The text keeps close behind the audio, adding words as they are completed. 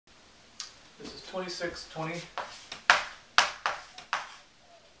2620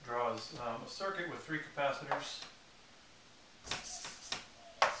 draws a circuit with 3 capacitors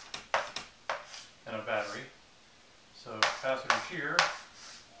and a battery. So capacitor here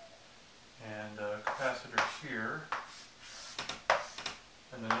and a capacitor here,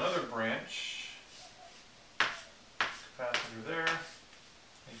 and then another branch, capacitor there,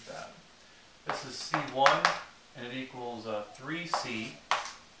 like that. This is C1 and it equals 3C.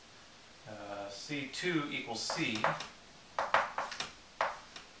 C2 equals C,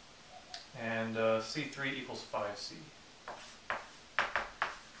 and C3 equals 5C.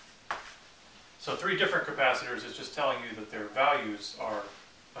 So 3 different capacitors is just telling you that their values are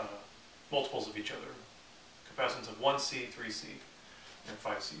multiples of each other. Capacitance of 1C, 3C, and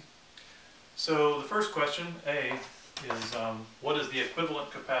 5C. So the first question, A, is what is the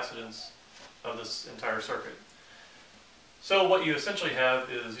equivalent capacitance of this entire circuit? So what you essentially have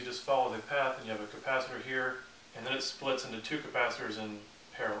is you just follow the path and you have a capacitor here, and then it splits into 2 capacitors in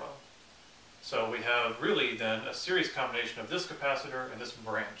parallel. So we have really then a series combination of this capacitor and this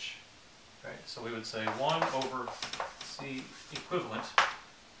branch. Right? So we would say 1 over C equivalent,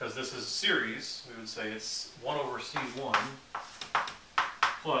 because this is series, we would say it's 1 over C1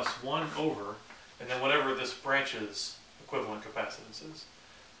 plus 1 over, and then whatever this branch's equivalent capacitance is.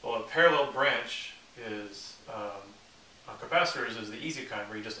 Well, a parallel branch is, capacitors is the easy kind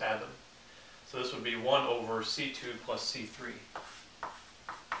where you just add them. So this would be 1 over C2 plus C3.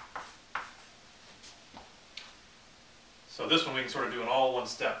 So this one we can sort of do in all one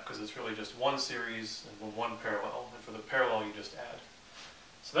step because it's really just one series and one parallel. And for the parallel you just add.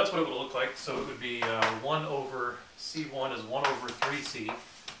 So that's what it would look like. So it would be 1 over C1 is 1 over 3C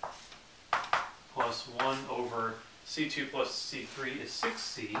plus 1 over C2 plus C3 is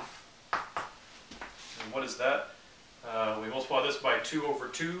 6C. And what is that? We multiply this by 2 over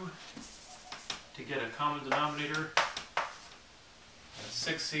 2 to get a common denominator. That's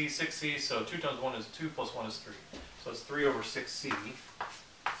 6C, 6C, so 2 times 1 is 2 plus 1 is 3. So it's 3 over 6C.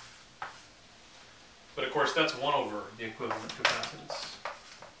 But of course that's 1 over the equivalent capacitance.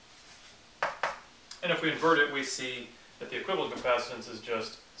 And if we invert it, we see that the equivalent capacitance is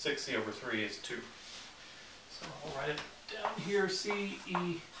just 6C over 3 is 2. So I'll write it down here,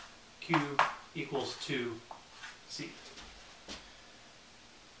 CEQ equals 2C.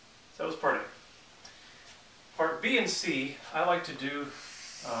 So that was part A. Part B and C, I like to do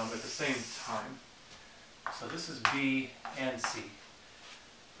at the same time. So this is B and C.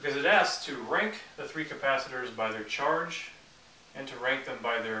 Because it asks to rank the 3 capacitors by their charge and to rank them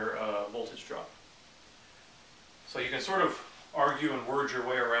by their voltage drop. So you can sort of argue and word your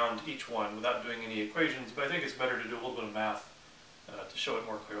way around each one without doing any equations, but I think it's better to do a little bit of math to show it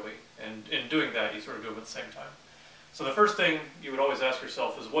more clearly. And in doing that, you sort of do them at the same time. So the first thing you would always ask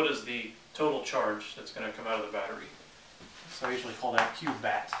yourself is, what is the total charge that's going to come out of the battery? So I usually call that Q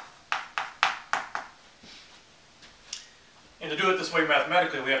bat. And to do it this way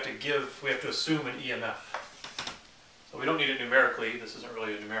mathematically, we have to assume an EMF. So we don't need it numerically. This isn't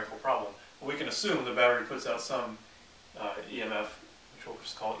really a numerical problem. But we can assume the battery puts out some EMF, which we'll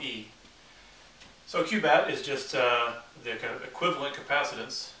just call E. So Q bat is just the equivalent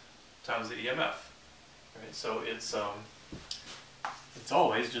capacitance times the EMF. Right? So it's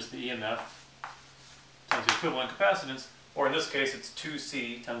always just the EMF times the equivalent capacitance, or in this case it's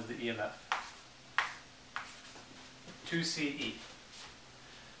 2C times the EMF. 2CE.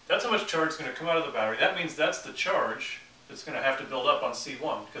 That's how much charge is going to come out of the battery. That means that's the charge that's going to have to build up on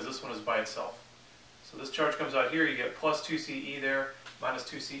C1, because this one is by itself. So this charge comes out here, you get plus 2CE there, minus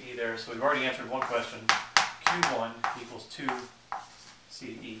 2CE there. So we've already answered one question. Q1 equals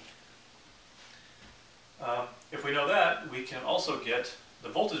 2CE. If we know that, we can also get the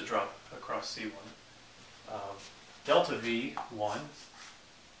voltage drop across C1. Delta V1,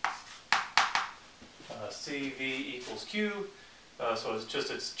 CV equals Q, so it's just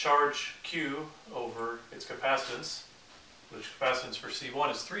its charge Q over its capacitance, which capacitance for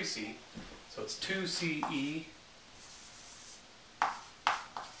C1 is 3C, so it's 2CE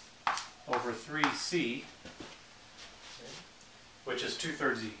over 3C, which is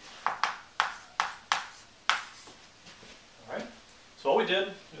 2/3 E. Alright, so all we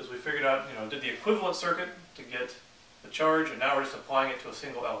did is we figured out, did the equivalent circuit to get the charge, and now we're just applying it to a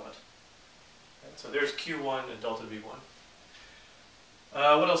single element. Right, so there's Q1 and delta V1.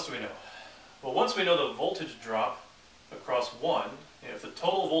 What else do we know? Well, once we know the voltage drop across 1, if the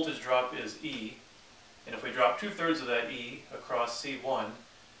total voltage drop is E, and if we drop 2/3 of that E across C1,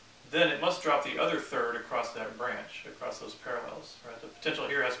 then it must drop the other third across that branch, across those parallels. Right? The potential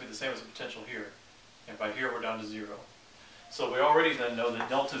here has to be the same as the potential here. And by here we're down to 0. So we already then know that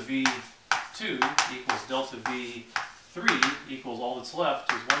delta V2 2 equals delta V3 equals all that's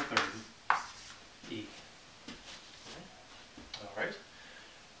left is 1/3 E. All right.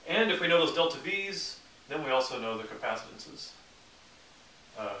 And if we know those delta V's, then we also know the capacitances.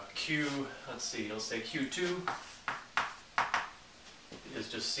 Let's say Q2 is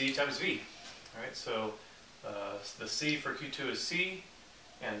just C times V. All right, so the C for Q2 is C,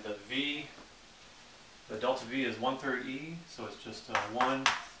 and the delta V is 1/3 E, so it's just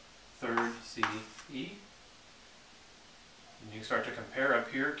 1/3 CE. And you start to compare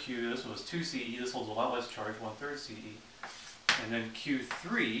up here. This was 2 CE, this holds a lot less charge, 1/3 CE. And then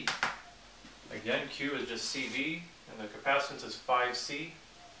Q3, again, Q is just CV, and the capacitance is 5C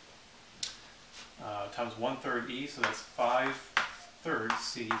times 1/3 E, so that's 5/3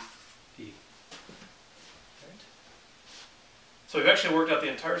 CE. Right. So we've actually worked out the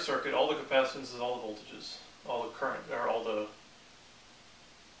entire circuit, all the capacitances, all the voltages, all the current, or all the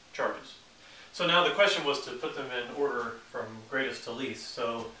charges. So now the question was to put them in order from greatest to least.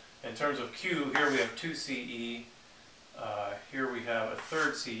 So in terms of Q, here we have 2 CE, here we have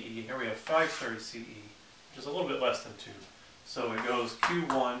 1/3 CE, here we have 5/3 CE, which is a little bit less than 2. So it goes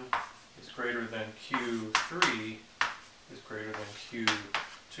Q1 is greater than Q3 is greater than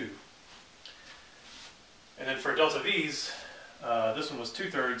Q2. And then for delta V's, this one was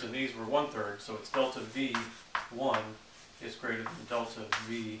 2/3 and these were 1/3, so it's delta V1 is greater than delta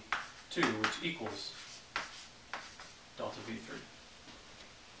V2, which equals delta V3.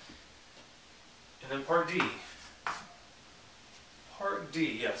 And then part D. Part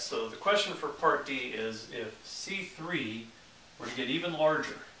D, yes, so the question for part D is if C3 were to get even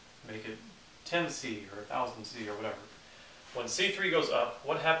larger, make it 10C or 1000C or whatever, when C3 goes up,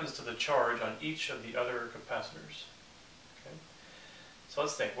 what happens to the charge on each of the other capacitors? Okay. So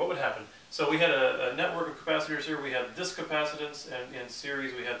let's think, what would happen? So we had a network of capacitors here, we had this capacitance, and in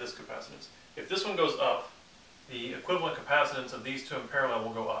series we had this capacitance. If this one goes up, the equivalent capacitance of these two in parallel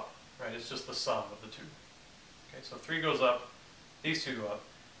will go up, right? It's just the sum of the two. Okay, so 3 goes up, these two go up.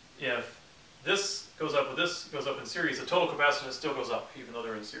 If this goes up with this goes up in series, the total capacitance still goes up, even though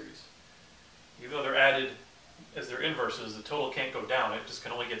they're in series. Even though they're added as their inverses, the total can't go down, it just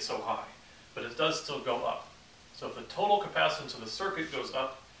can only get so high. But it does still go up. So if the total capacitance of the circuit goes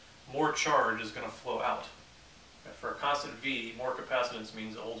up, more charge is going to flow out. For a constant V, more capacitance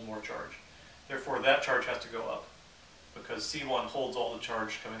means it holds more charge. Therefore, that charge has to go up, because C1 holds all the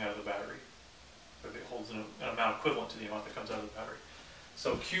charge coming out of the battery. It holds an amount equivalent to the amount that comes out of the battery.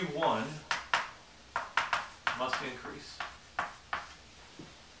 So Q1 must increase.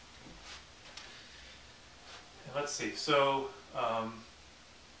 And let's see, so,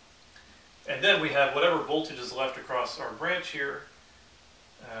 and then we have whatever voltage is left across our branch here,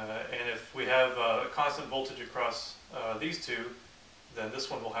 and if we have a constant voltage across these two, then this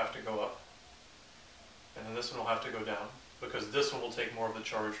one will have to go up, and then this one will have to go down, because this one will take more of the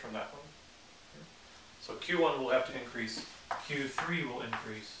charge from that one. So Q1 will have to increase, Q3 will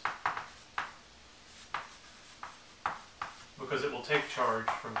increase, because it will take charge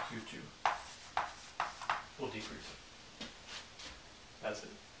from Q2. We'll decrease it. That's it.